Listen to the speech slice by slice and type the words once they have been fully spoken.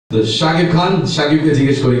তো শাকিব খান, শাকিবকে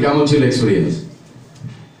জিজ্ঞেস করি কেমন ছিল এক্সপেরিয়েন্স?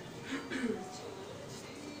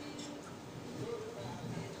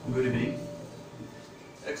 Good evening.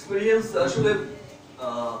 এক্সপেরিয়েন্স আসলে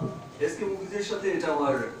এসকে মুভিজের সাথে এটা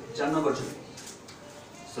আমার 4 নম্বর ছবি।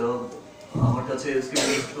 সো আমার কাছে এসকে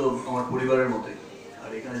মুভিজ তো আমার পরিবারের মতোই। আর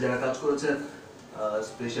এখানে যারা কাজ করেছেন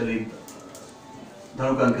স্পেশালি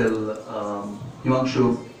ধানুক আঙ্কেল, হিমাংশু,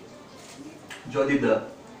 জয়দীপ দা,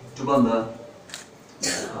 চুবান দা,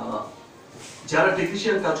 যারা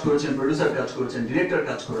টেকনিশিয়ান কাজ করেছেন, প্রডিউসার কাজ করেছেন, ডিরেক্টর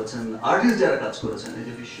কাজ করেছেন, আর্টিস্ট যারা কাজ করেছেন, এই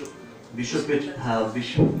যে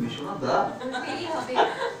বিশ্বনাথ দা,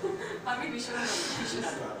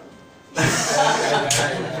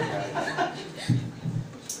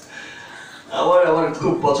 আমার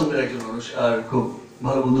খুব পছন্দের একজন মানুষ আর খুব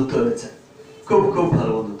ভালো বন্ধুত্ব হয়েছে, খুব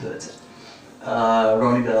ভালো বন্ধুত্ব হয়েছে।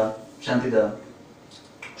 রনিদা, শান্তিদা,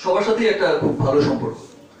 সবার সাথেই একটা খুব ভালো সম্পর্ক।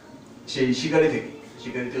 সেই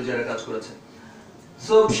শিকারিতেও যারা কাজ করেছে,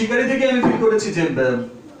 সো শিকারি থেকে আমি ফিল করেছি যে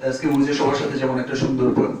আজকে মুভিজে সবার সাথে যেমন একটা সুন্দর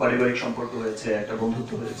পারিবারিক সম্পর্ক হয়েছে, একটা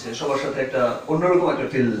বন্ধুত্ব হয়েছে, সবার সাথে একটা অন্যরকম একটা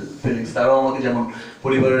ফিলিংস। তারাও আমাকে যেমন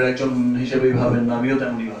পরিবারের একজন হিসেবেই ভাবেন, আমিও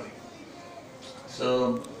তেমনই ভাবি। সো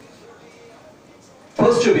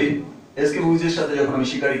ফার্স্ট ছবি এসকে মুভিজের সাথে যখন আমি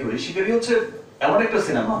শিকারি করি, শিকারি হচ্ছে এমন একটা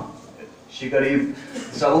সিনেমা, শিকারি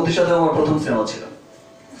শ্রাবন্তীর সাথে আমার প্রথম সিনেমা ছিল।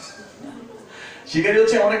 শিকারি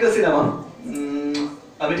হচ্ছে এমন একটা সিনেমা,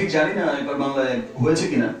 আমি ঠিক জানি না এবার বাংলায় হয়েছে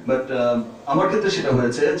কিনা, বাট আমার ক্ষেত্রে সেটা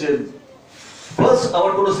হয়েছে যে ফার্স্ট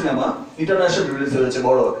আমার কোনো সিনেমা ইন্টারন্যাশনাল রিলিজ হয়েছে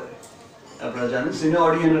বড় আকারে। আপনারা জানেন সিনে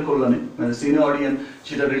অডিয়েন্সের কল্যাণে, মানে সিনে অডিয়েন্স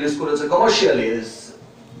সেটা রিলিজ করেছে কমার্শিয়ালি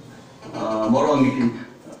বড় অঙ্গিকে,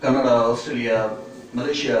 Canada, Australia,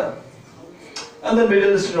 Malaysia, and then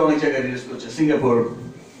middle ইস্টের অনেক জায়গায় রিলিজ করছে, সিঙ্গাপুর।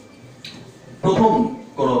 প্রথম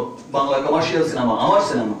কোনো বাংলা কমার্শিয়াল সিনেমা, আমার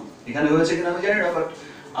সিনেমা এখানে হয়েছে কিনা আমি জানি না, বাট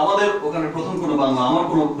আমাদের ওখানে প্রথম কোনো বাংলা, আমার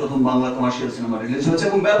কোনো প্রথম বাংলা কমার্শিয়াল সিনেমা রিলিজ হয়েছে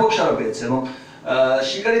এবং ব্যাপক সাড়া পেয়েছে। এবং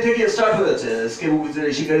শিকারি থেকে স্টার্ট হয়েছে, এসকে মুভিজের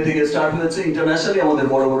শিকারি থেকে স্টার্ট হয়েছে ইন্টারন্যাশনালি আমাদের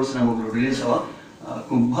বড় বড় সিনেমাগুলো রিলিজ হওয়া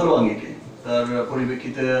খুব ভালো আঙ্গিকে। তার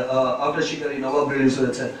পরিপ্রেক্ষিতে আফটার শিকারি নবাব রিলিজ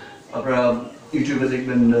হয়েছে। আপনারা ইউটিউবে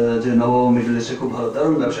দেখবেন যে নবাব মিডল ইস্টে খুব ভালো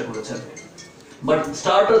দারুণ ব্যবসা করেছে, বাট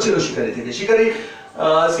স্টার্টটা ছিল শিকারি থেকে। শিকারি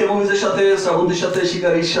এসকে মুভিজের সাথে, শ্রাবন্তীর সাথে,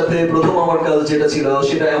 শিকারির সাথে প্রথম আমার কাজ যেটা ছিল,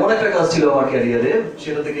 সেটা এমন একটা কাজ ছিল আমার ক্যারিয়ারে,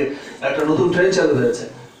 সেটা থেকে একটা নতুন ট্রেন্ড চালু হয়েছে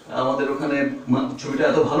আমাদের ওখানে। ছবিটা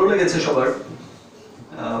এত ভালো লেগেছে সবার।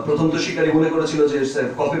 প্রথম তো শিকারি মনে করেছিল যে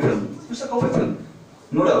copy film,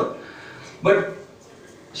 no doubt, but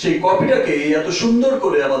সেই কপিটাকে এত সুন্দর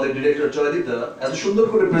করে আমাদের ডিরেক্টর জয়দীপ দা এত সুন্দর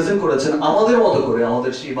করে প্রেজেন্ট করেছেন আমাদের মতো করে,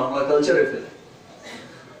 আমাদের সেই বাংলা কালচারে ফেলে।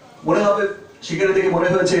 মনে হবে শিকারি থেকে মনে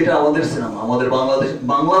হয়েছে এটা আমাদের সিনেমা, আমাদের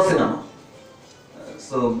বাংলা সিনেমা।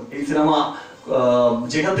 সো এই সিনেমা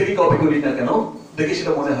যেখান থেকে কপি করি না কেন দেখে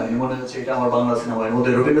সেটা মনে হচ্ছে এটা আমার বাংলা সিনেমা। এর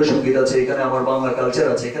মধ্যে রবীন্দ্রসঙ্গীত আছে, এখানে আমার বাংলা কালচার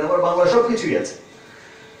আছে, এখানে আমার বাংলা সবকিছুই আছে।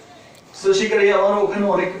 সো শিকারি আমার ওখানে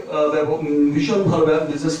অনেক ভীষণ ভালো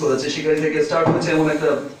বিজনেস করেছে। শিকারি থেকে স্টার্ট হয়েছে এমন একটা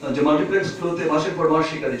যে মাল্টিপ্লেক্স গুলোতে মাসের পর মাস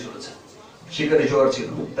শিকারি চলেছে, শিকারি জোয়ার ছিল,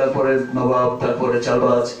 তারপরে নবাব, তারপরে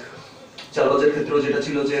চালবাজের ক্ষেত্রেও যেটা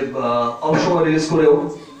ছিল যে অবসময় রিলিজ করেও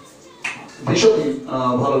ভীষণ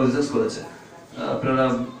ভালো বিজনেস করেছে। আপনারা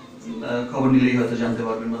খবর নিলেই হয়তো জানতে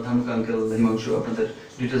পারবেন, বা ধানুক আঙ্কেল, হিমাংশু আপনাদের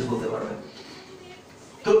ডিটেলস বলতে পারবেন।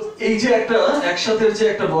 তো এই যে একটা একসাথে যে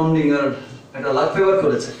একটা বন্ডিং আর একটা লাভ ফেভার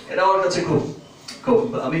করেছে, এটা আমার কাছে খুব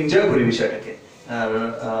আমি এনজয় করি বিষয়টাকে। আর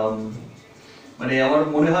মানে আমার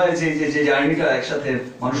মনে হয় যে যে জার্নিটা একসাথে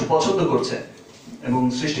মানুষ পছন্দ করছে এবং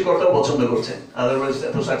সৃষ্টিকর্তাও পছন্দ করছে, আদারওয়াইজ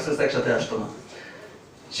এত সাকসেস একসাথে আসতো না।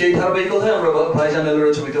 সেই ধারাবাহিকতায় আমরা ভাইজান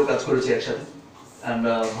এলোরে ছবিতেও কাজ করেছি একসাথে। এন্ড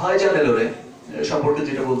ভাইজান এলোরে সম্পর্কে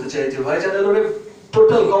যেটা বলতে চাই যে ভাইজান এলোরে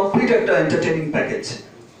টোটাল কমপ্লিট একটা এন্টারটেইনিং প্যাকেজ,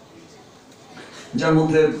 যার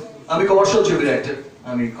মধ্যে আমি কমার্শিয়াল ছবির অ্যাক্টর,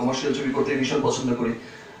 আমি কমার্শিয়াল ছবি করতে ভীষণ পছন্দ করি।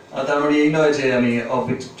 তার মানে এই নয় যে আমি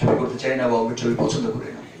অফবিট ছবি করতে চাই না বা অফবিট ছবি পছন্দ করি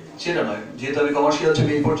না, সেটা নয়। যেহেতু আমি কমার্শিয়াল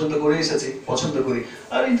ছবি এই পর্যন্ত করে এসেছি, পছন্দ করি।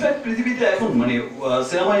 আর ইনফ্যাক্ট পৃথিবীতে এখন মানে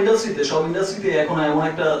সিনেমা ইন্ডাস্ট্রিতে, সব ইন্ডাস্ট্রিতে এখন এমন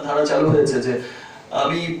একটা ধারা চালু হয়েছে যে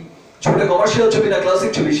আমি ছবিটা কমার্শিয়াল ছবি না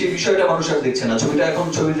ক্লাসিক ছবি সেই বিষয়টা মানুষ আর দেখছে না। ছবিটা এখন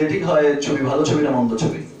ছবি রেটিং হয় ছবি ভালো ছবি না মন্দ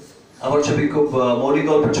ছবি, আবার ছবি খুব মৌলিক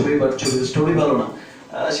গল্পের ছবি বাট ছবির স্টোরি ভালো না,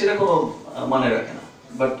 সেটা কোনো মানে রাখে না।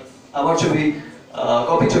 বাট আমার ছবি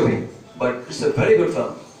কপি ছবি but it's a very good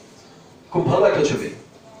film, খুব ভালো একটা ছবি,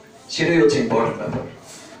 সেটাই হচ্ছে ইম্পর্টেন্ট ব্যাপার।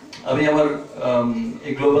 আমি আমার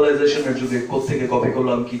এই গ্লোবালাইজেশনের যুগে কোত্থেকে কপি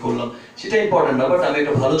করলাম, কি করলাম সেটা ইম্পর্টেন্ট না, বাট আমি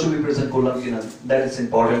একটা ভালো ছবি প্রেজেন্ট করলাম কিনা, that is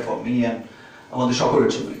important for me and আমাদের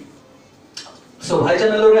সকলের জন্যই। সো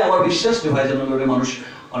ভাইজান এলোরে আমার বিশ্বাস যে ভাইজান এলোরে মানুষ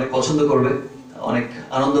অনেক পছন্দ করবে, অনেক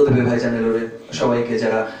আনন্দ দেবে ভাইজান এলোরে সবাইকে,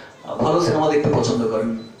 যারা ভালো সিনেমা দেখতে পছন্দ করেন,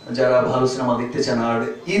 যারা ভালো সিনেমা দেখতে চান। আর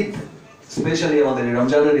ঈদ স্পেশালি আমাদের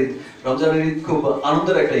রমজানের ঈদ খুব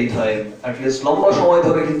আনন্দের একটা ঈদ হয়, অ্যাটলিস্ট লম্বা সময়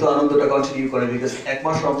ধরে কিন্তু আনন্দটা কন্টিনিউ করে, বিকজ এক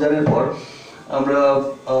মাস রমজানের পর আমরা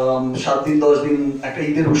 7 দিন 10 দিন একটা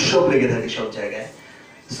ঈদের উৎসব লেগে থাকে সব জায়গায়।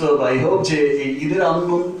 সো আই হোপ যে এই ঈদের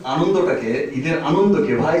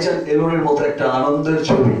আনন্দকে ভাইজান এলোরের মতো একটা আনন্দের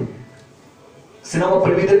ছবি সিনেমা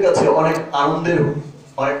প্রেমীদের কাছে অনেক আনন্দের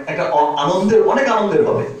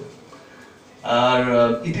হবে। আর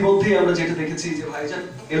ইতিমধ্যেই আমরা যেটা দেখেছি যে ভাইজান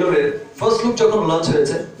এলোরের ফার্স্ট লুক যখন লঞ্চ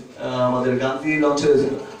হয়েছে, আমাদের গান্ধী লঞ্চ হয়েছে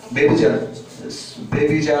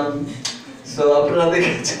বেবিজান। সো আপনারা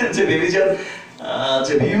দেখেছেন যে বেবিজান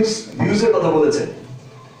যে ভিউজের কথা বলেছে,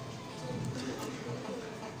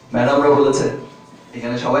 ম্যাডামরা বলেছে,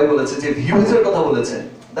 এখানে সবাই বলেছে যে ভিউজের কথা বলেছে।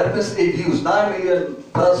 দ্যাট মিন্স এই views 9 million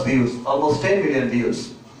plus views, almost 10 million views.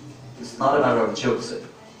 It's not an other joke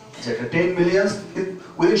যে একটা 10 মিলিয়ন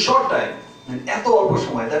উইদিন শর্ট টাইম, এত অল্প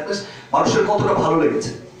সময়। দ্যাট মিন্স মানুষের কতটা ভালো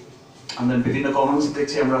লেগেছে। আমরা বিভিন্ন কমেন্টস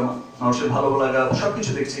দেখছি, আমরা মানুষের ভালো লাগা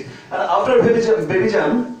সবকিছু দেখছি। আর আফটার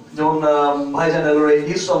বেবিজান যেমন ভাইজান এলোরে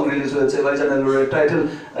হিট সং রিলিজ হয়েছে, ভাইজান এলোরে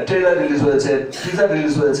ট্রেলার রিলিজ হয়েছে, টিজার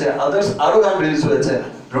রিলিজ হয়েছে, আদার্স আরো গান রিলিজ হয়েছে,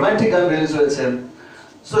 রোমান্টিক গান রিলিজ হয়েছে।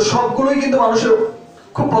 সো সবগুলোই কিন্তু মানুষের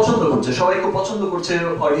খুব পছন্দ করছে, সবাই খুব পছন্দ করছে,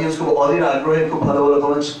 অডিয়েন্স খুব অধীর আগ্রহে খুব ভালো ভালো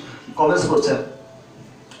কমেন্টস করছে।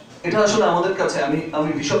 এটা আসলে আমাদের কাছে আমি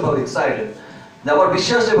ভীষণভাবে এক্সাইটেড। আমার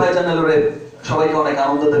বিশ্বাস যে ভাইজান এলোরে সবাইকে অনেক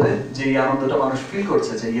আনন্দ দেবে, যে এই আনন্দটা মানুষ ফিল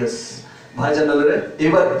করছে যে ইয়েস ভাইজান এলোরে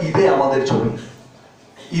এবার ঈদে আমাদের ছবি,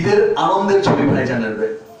 ঈদের আনন্দের ছবি ভাইজান এলোরে।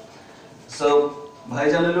 সো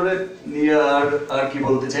ভাইজান এলোরে নিয়ে আর কি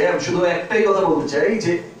বলতে চাই, আমি শুধু একটাই কথা বলতে চাই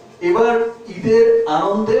যে এবার ঈদের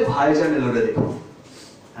আনন্দে ভাইজান এলোরে দেখো।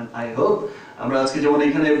 এন্ড আই হোপ আমরা আজকে যেমন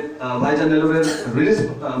এখানে ভাইজান এলোরের রিলিজ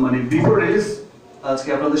মানে বিফোর রিলিজ আজকে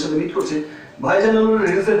আপনাদের সাথে মিট করছি, ভাইজান এলোরের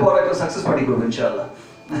রিলিজের পর একটা সাকসেস পার্টি করব ইনশাআল্লাহ।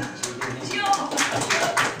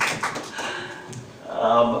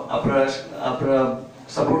 আপনারা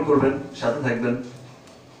সাপোর্ট করবেন, সাথে থাকবেন।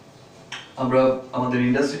 আমরা আমাদের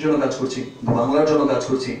ইন্ডাস্ট্রির জন্য কাজ করছি, বাংলার জন্য কাজ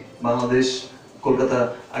করছি। বাংলাদেশ কলকাতা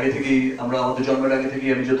আগে থেকেই, আমরা আমাদের জন্মের আগে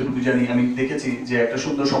থেকেই আমি যতটুকু জানি, আমি দেখেছি যে একটা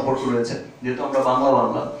সুন্দর সম্পর্ক রয়েছে, যেহেতু আমরা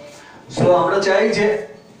বাংলা। সো আমরা চাই যে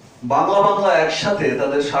বাংলা একসাথে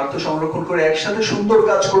তাদের স্বার্থ সংরক্ষণ করে একসাথে সুন্দর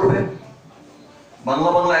কাজ করবে।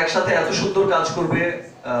 বাংলা একসাথে এত সুন্দর কাজ করবে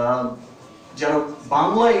যেন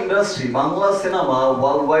Bangla industry, Bangla cinema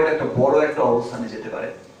world wide একটা বড় একটা অবস্থানে যেতে পারে।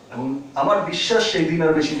 এবং আমার বিশ্বাস সেই দিন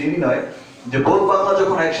আর বেশি দেরি নয় যে বোধ বাংলা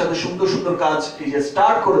যখন একসাথে সুন্দর কাজ এই যে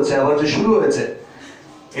স্টার্ট করেছে, আবার যে শুরু হয়েছে,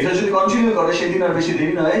 এটা যদি কন্টিনিউ করে সেই দিন আর বেশি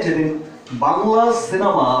দেরি নয় যেদিন Bangla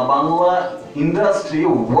cinema, Bangla industry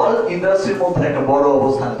world ইন্ডাস্ট্রির মধ্যে একটা বড়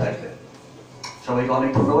অবস্থানে থাকবে। সবাইকে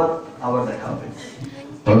অনেক ধন্যবাদ, আবার দেখা হবে।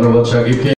 ধন্যবাদ শাকিবকে।